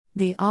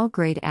The All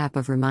Great app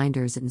of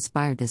reminders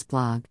inspired this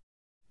blog.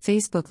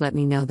 Facebook let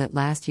me know that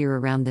last year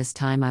around this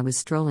time I was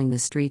strolling the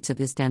streets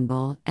of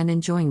Istanbul and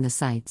enjoying the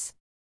sights.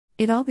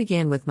 It all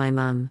began with my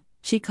mum.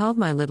 She called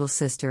my little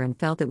sister and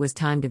felt it was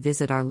time to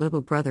visit our little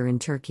brother in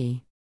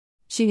Turkey.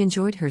 She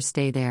enjoyed her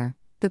stay there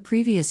the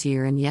previous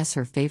year, and yes,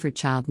 her favorite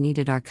child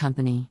needed our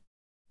company.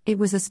 It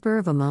was a spur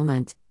of a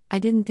moment. I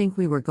didn't think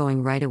we were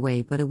going right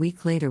away, but a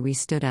week later we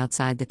stood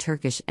outside the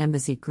Turkish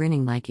embassy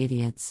grinning like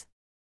idiots.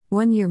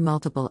 1 year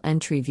multiple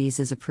entry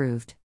visas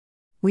approved.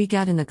 We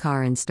got in the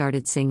car and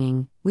started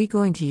singing, "We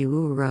going to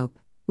Europe,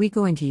 we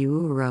going to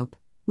Europe,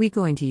 we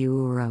going to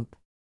Europe."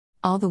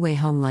 All the way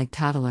home like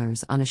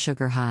toddlers on a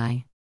sugar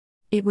high.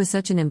 It was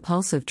such an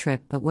impulsive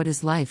trip, but what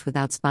is life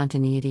without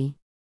spontaneity?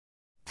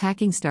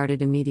 Packing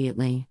started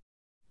immediately.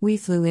 We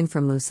flew in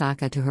from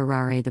Lusaka to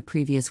Harare the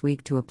previous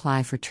week to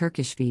apply for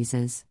Turkish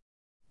visas.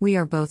 We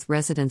are both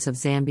residents of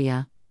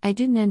Zambia. I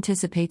didn't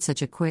anticipate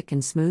such a quick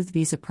and smooth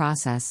visa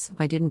process, so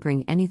I didn't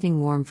bring anything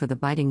warm for the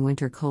biting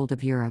winter cold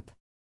of Europe.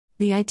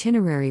 The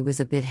itinerary was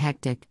a bit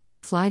hectic: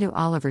 fly to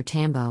Oliver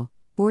Tambo,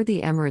 board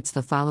the Emirates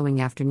the following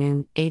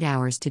afternoon, 8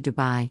 hours to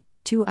Dubai,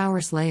 2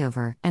 hours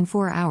layover, and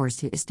 4 hours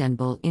to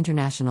Istanbul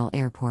International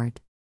Airport.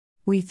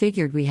 We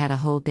figured we had a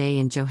whole day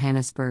in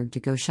Johannesburg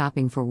to go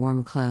shopping for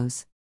warm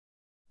clothes.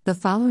 The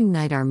following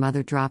night our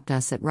mother dropped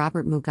us at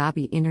Robert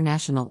Mugabe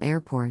International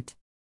Airport.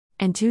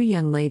 And 2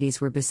 young ladies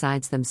were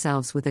besides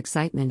themselves with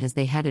excitement as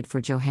they headed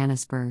for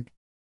Johannesburg.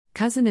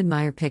 Cousin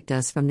Admire picked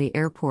us from the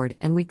airport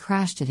and we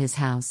crashed at his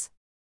house.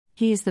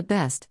 He is the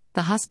best,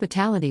 the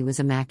hospitality was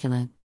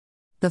immaculate.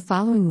 The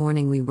following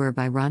morning we were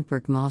by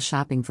Randburg Mall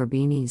shopping for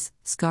beanies,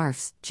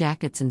 scarves,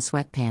 jackets and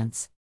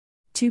sweatpants.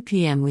 2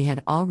 p.m. we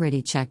had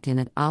already checked in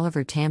at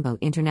Oliver Tambo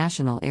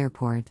International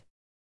Airport.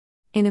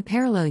 In a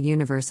parallel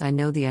universe, I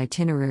know the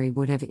itinerary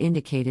would have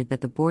indicated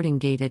that the boarding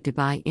gate at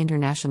Dubai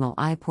International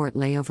Airport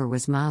layover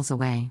was miles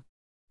away.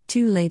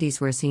 2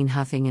 ladies were seen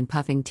huffing and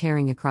puffing,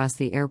 tearing across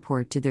the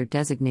airport to their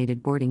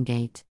designated boarding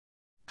gate.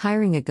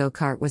 Hiring a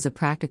go-kart was a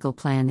practical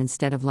plan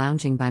instead of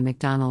lounging by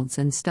McDonald's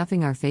and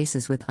stuffing our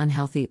faces with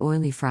unhealthy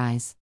oily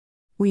fries.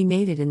 We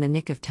made it in the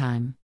nick of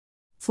time.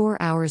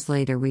 4 hours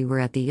later we were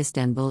at the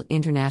Istanbul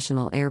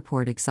International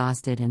Airport,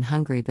 exhausted and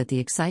hungry, but the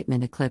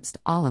excitement eclipsed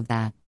all of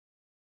that.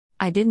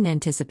 I didn't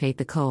anticipate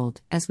the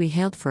cold, as we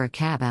hailed for a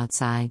cab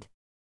outside.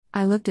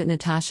 I looked at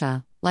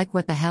Natasha, like,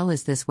 what the hell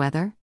is this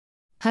weather?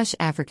 Hush,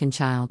 African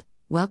child,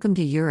 welcome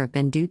to Europe,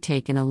 and do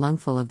take in a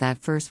lungful of that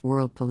first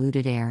world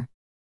polluted air.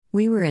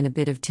 We were in a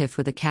bit of tiff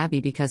with the cabbie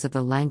because of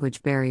the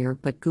language barrier,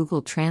 but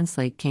Google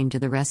Translate came to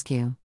the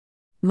rescue.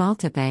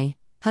 Maltepe,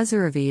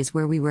 Huzuravi is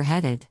where we were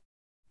headed.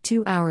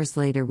 2 hours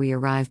later we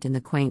arrived in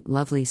the quaint,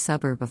 lovely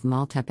suburb of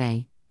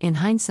Maltepe. In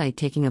hindsight,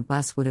 taking a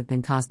bus would have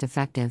been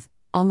cost-effective,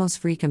 almost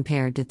free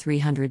compared to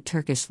 300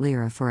 Turkish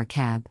lira for a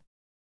cab.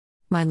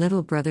 My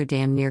little brother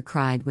damn near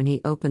cried when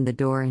he opened the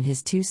door and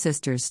his 2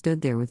 sisters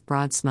stood there with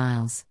broad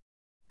smiles.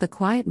 The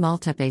quiet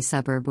Maltepe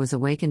suburb was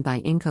awakened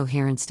by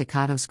incoherent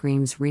staccato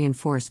screams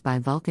reinforced by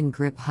Vulcan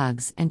grip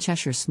hugs and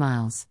Cheshire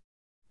smiles.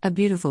 A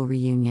beautiful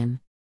reunion.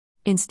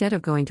 Instead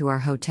of going to our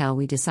hotel,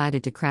 we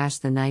decided to crash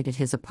the night at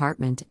his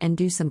apartment and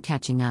do some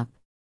catching up.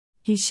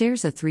 He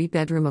shares a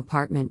 3-bedroom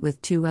apartment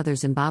with 2 other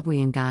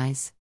Zimbabwean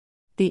guys.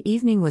 The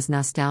evening was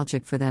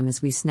nostalgic for them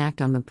as we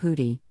snacked on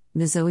Maputi,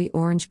 Mizoe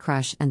Orange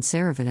Crush and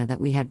Saravita that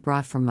we had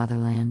brought from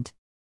motherland.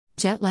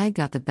 Jet lag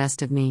got the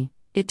best of me.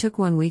 It took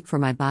 1 week for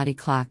my body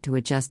clock to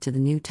adjust to the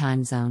new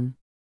time zone.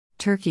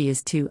 Turkey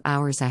is 2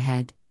 hours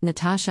ahead.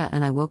 Natasha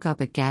and I woke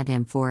up at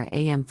goddamn 4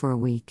 a.m. for a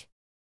week.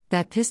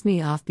 That pissed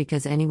me off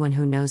because anyone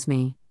who knows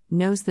me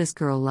knows this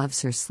girl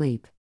loves her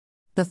sleep.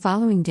 The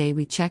following day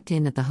we checked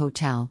in at the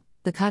hotel,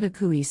 the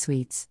Kadıköy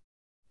Suites.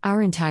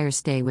 Our entire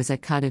stay was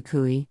at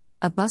Kadıköy,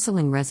 a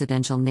bustling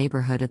residential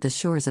neighborhood at the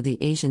shores of the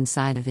Asian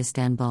side of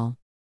Istanbul.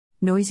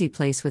 Noisy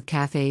place with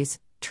cafes,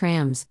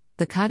 trams,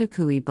 the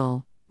Kadıköy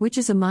Bull, which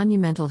is a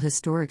monumental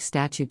historic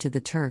statue to the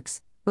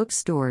Turks,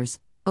 bookstores,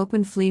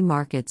 open flea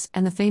markets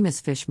and the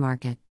famous fish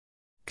market.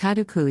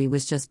 Kadıköy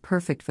was just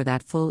perfect for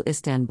that full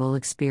Istanbul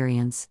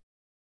experience.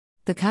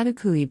 The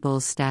Kadıköy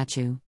Bull's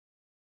statue.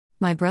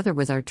 My brother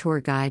was our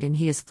tour guide and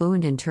he is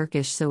fluent in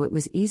Turkish, so it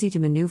was easy to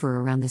maneuver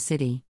around the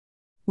city.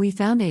 We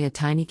found a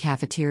tiny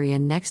cafeteria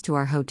next to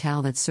our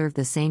hotel that served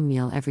the same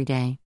meal every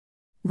day.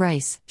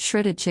 Rice,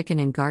 shredded chicken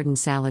and garden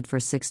salad for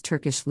 6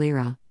 Turkish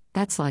lira,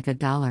 that's like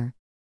 $1.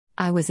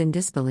 I was in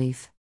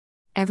disbelief.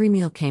 Every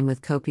meal came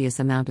with copious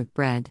amount of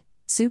bread,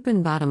 soup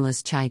and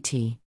bottomless chai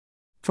tea.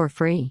 For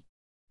free.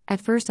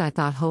 At first I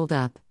thought, hold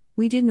up,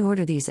 we didn't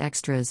order these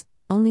extras,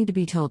 only to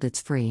be told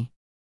it's free.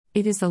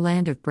 It is the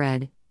land of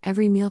bread,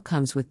 every meal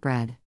comes with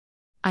bread.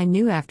 I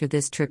knew after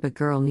this trip a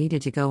girl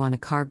needed to go on a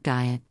carb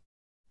diet.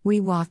 We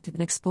walked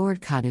and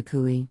explored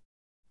Kadıköy.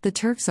 The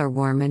Turks are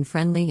warm and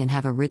friendly and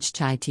have a rich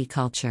chai tea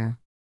culture.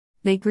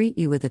 They greet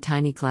you with a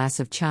tiny glass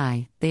of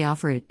chai, they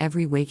offer it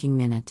every waking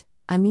minute.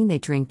 They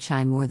drink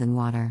chai more than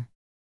water.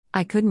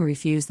 I couldn't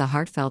refuse the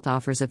heartfelt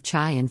offers of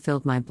chai and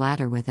filled my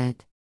bladder with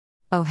it.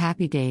 Oh,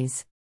 happy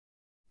days.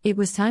 It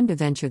was time to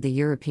venture the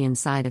European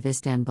side of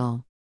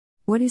Istanbul.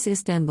 What is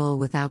Istanbul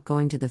without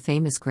going to the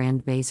famous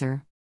Grand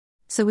Bazaar?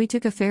 So we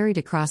took a ferry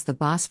to cross the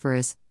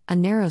Bosphorus, a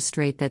narrow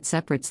strait that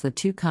separates the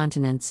two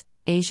continents,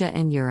 Asia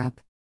and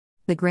Europe.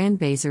 The Grand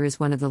Bazaar is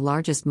one of the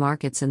largest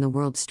markets in the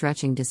world,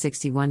 stretching to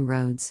 61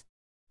 roads.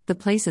 The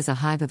place is a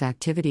hive of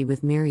activity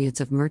with myriads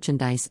of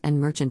merchandise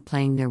and merchants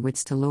playing their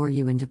wits to lure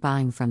you into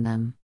buying from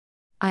them.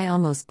 I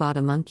almost bought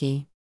a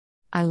monkey.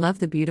 I love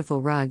the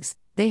beautiful rugs.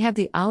 They have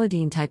the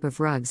Aladdin type of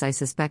rugs. I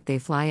suspect they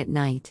fly at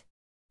night.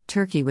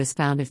 Turkey was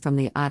founded from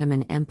the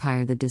Ottoman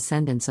Empire, the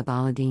descendants of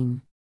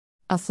Aladdin.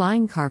 A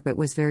flying carpet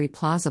was very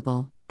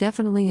plausible,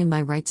 definitely in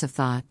my rights of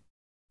thought.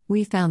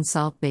 We found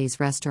Salt Bay's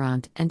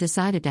restaurant and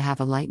decided to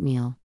have a light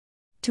meal.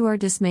 To our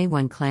dismay,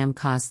 one clam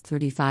cost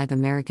 $35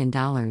 American,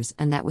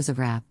 and that was a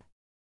wrap.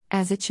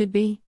 As it should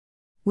be.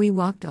 We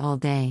walked all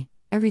day.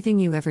 Everything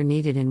you ever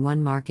needed in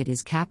one market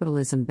is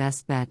capitalism,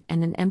 best bet,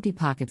 and an empty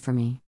pocket for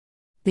me.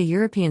 The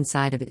European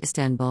side of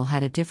Istanbul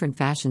had a different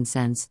fashion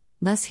sense,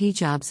 less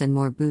hijabs and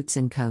more boots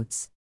and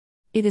coats.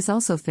 It is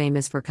also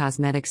famous for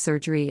cosmetic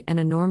surgery and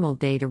a normal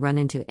day to run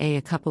into a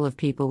couple of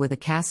people with a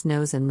cast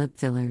nose and lip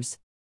fillers.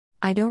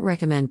 I don't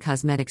recommend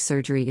cosmetic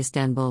surgery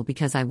Istanbul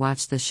because I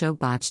watched the show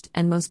Botched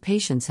and most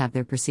patients have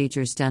their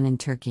procedures done in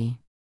Turkey.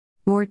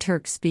 More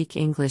Turks speak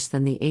English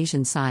than the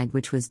Asian side,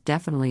 which was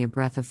definitely a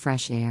breath of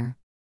fresh air.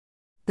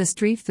 The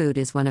street food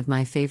is one of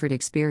my favorite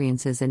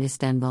experiences in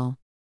Istanbul.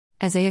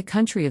 As a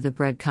country of the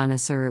bread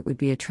connoisseur, it would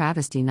be a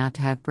travesty not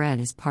to have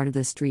bread as part of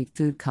the street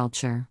food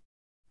culture.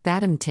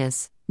 Badem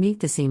tis,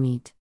 meat the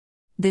simit.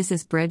 This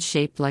is bread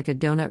shaped like a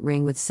donut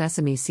ring with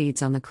sesame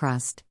seeds on the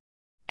crust.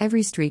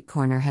 Every street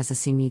corner has a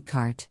simit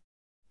cart.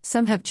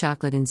 Some have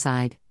chocolate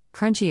inside,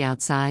 crunchy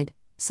outside,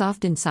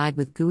 soft inside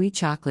with gooey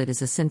chocolate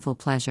is a sinful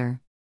pleasure.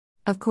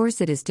 Of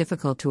course, it is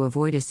difficult to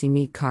avoid a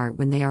simit cart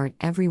when they are at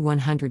every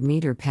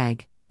 100-meter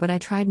peg, but I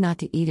tried not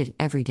to eat it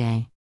every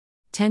day.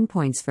 10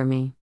 points for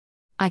me.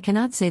 I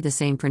cannot say the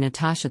same for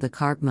Natasha the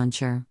carb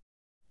muncher.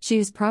 She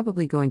is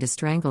probably going to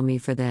strangle me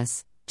for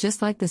this.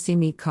 Just like the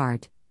simit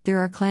cart, there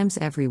are clams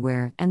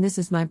everywhere, and this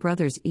is my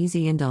brother's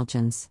easy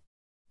indulgence.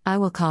 I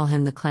will call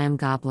him the clam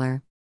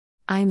gobbler.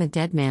 I am a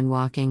dead man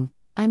walking.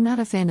 I'm not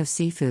a fan of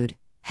seafood.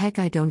 Heck,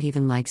 I don't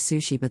even like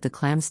sushi, but the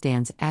clam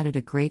stands added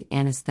a great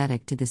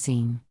anesthetic to the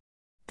scene.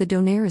 The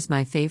doner is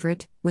my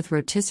favorite, with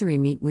rotisserie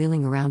meat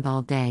wheeling around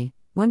all day.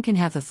 One can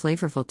have the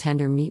flavorful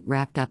tender meat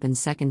wrapped up in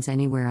seconds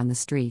anywhere on the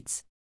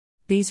streets.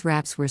 These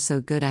wraps were so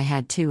good I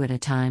had 2 at a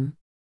time.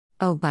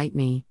 Oh, bite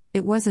me,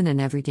 it wasn't an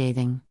everyday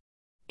thing.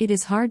 It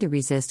is hard to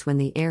resist when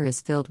the air is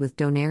filled with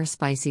doner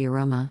spicy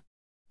aroma.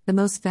 The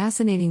most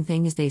fascinating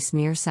thing is they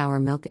smear sour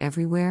milk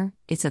everywhere.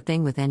 It's a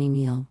thing with any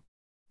meal.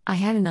 I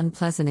had an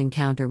unpleasant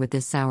encounter with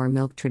this sour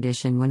milk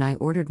tradition when I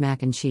ordered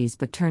mac and cheese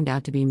but turned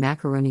out to be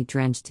macaroni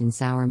drenched in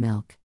sour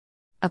milk.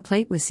 A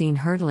plate was seen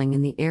hurtling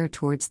in the air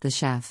towards the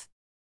chef.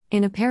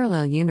 In a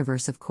parallel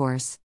universe, of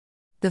course.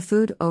 The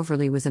food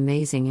overly was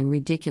amazing and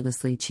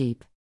ridiculously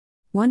cheap.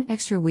 1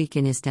 extra week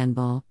in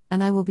Istanbul,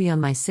 and I will be on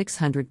my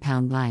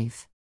 600-pound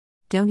life.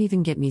 Don't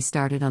even get me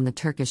started on the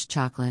Turkish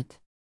chocolate.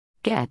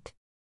 Get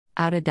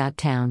out of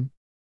town.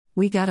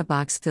 We got a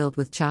box filled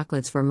with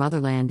chocolates for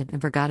motherland and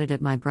forgot it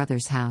at my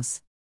brother's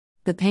house.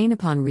 The pain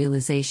upon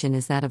realization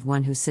is that of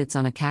one who sits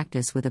on a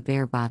cactus with a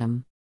bare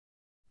bottom.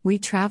 We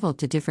traveled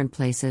to different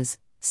places,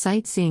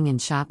 sightseeing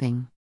and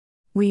shopping.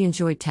 We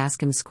enjoyed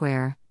Taskim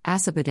Square,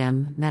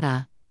 Acıbadem,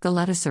 Meta,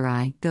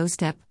 Galatasaray,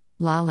 Göztepe,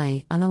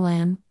 Lale,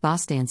 Unalan,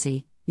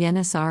 Bostancı,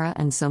 Yenisara,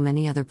 and so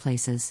many other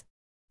places.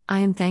 I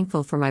am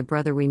thankful for my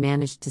brother we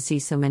managed to see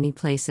so many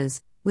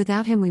places.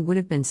 Without him we would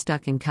have been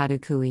stuck in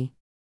Kadıköy.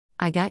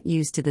 I got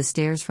used to the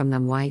stares from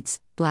them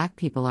whites. Black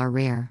people are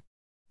rare.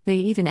 They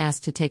even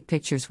asked to take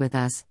pictures with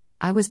us.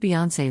 I was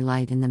Beyoncé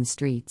light in them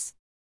streets.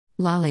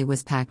 Lale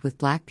was packed with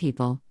black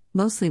people,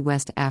 mostly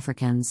West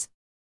Africans.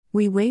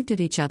 We waved at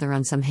each other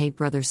on some "Hey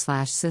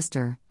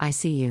brother/sister, I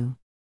see you."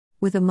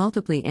 With a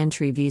multiple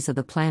entry visa,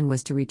 the plan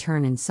was to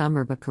return in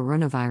summer, but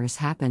coronavirus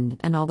happened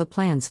and all the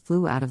plans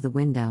flew out of the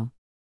window.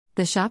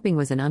 The shopping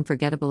was an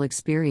unforgettable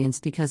experience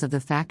because of the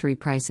factory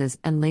prices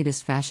and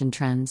latest fashion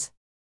trends.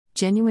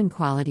 Genuine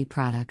quality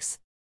products.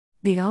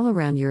 The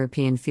all-around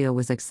European feel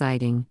was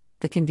exciting.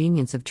 The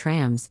convenience of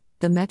trams,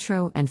 the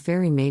metro and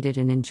ferry made it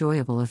an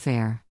enjoyable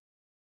affair.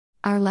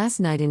 Our last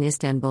night in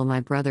Istanbul,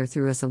 my brother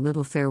threw us a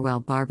little farewell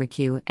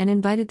barbecue and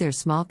invited their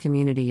small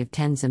community of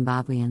 10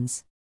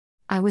 Zimbabweans.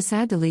 I was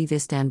sad to leave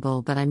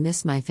Istanbul, but I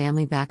missed my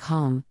family back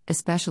home,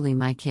 especially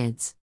my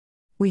kids.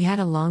 We had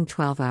a long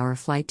 12-hour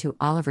flight to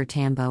Oliver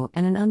Tambo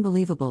and an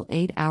unbelievable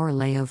 8-hour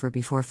layover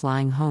before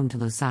flying home to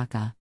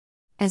Lusaka.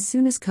 As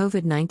soon as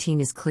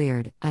COVID-19 is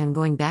cleared, I am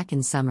going back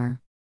in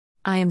summer.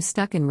 I am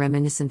stuck in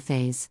reminiscent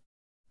phase.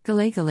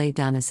 Gale gale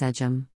danasejam.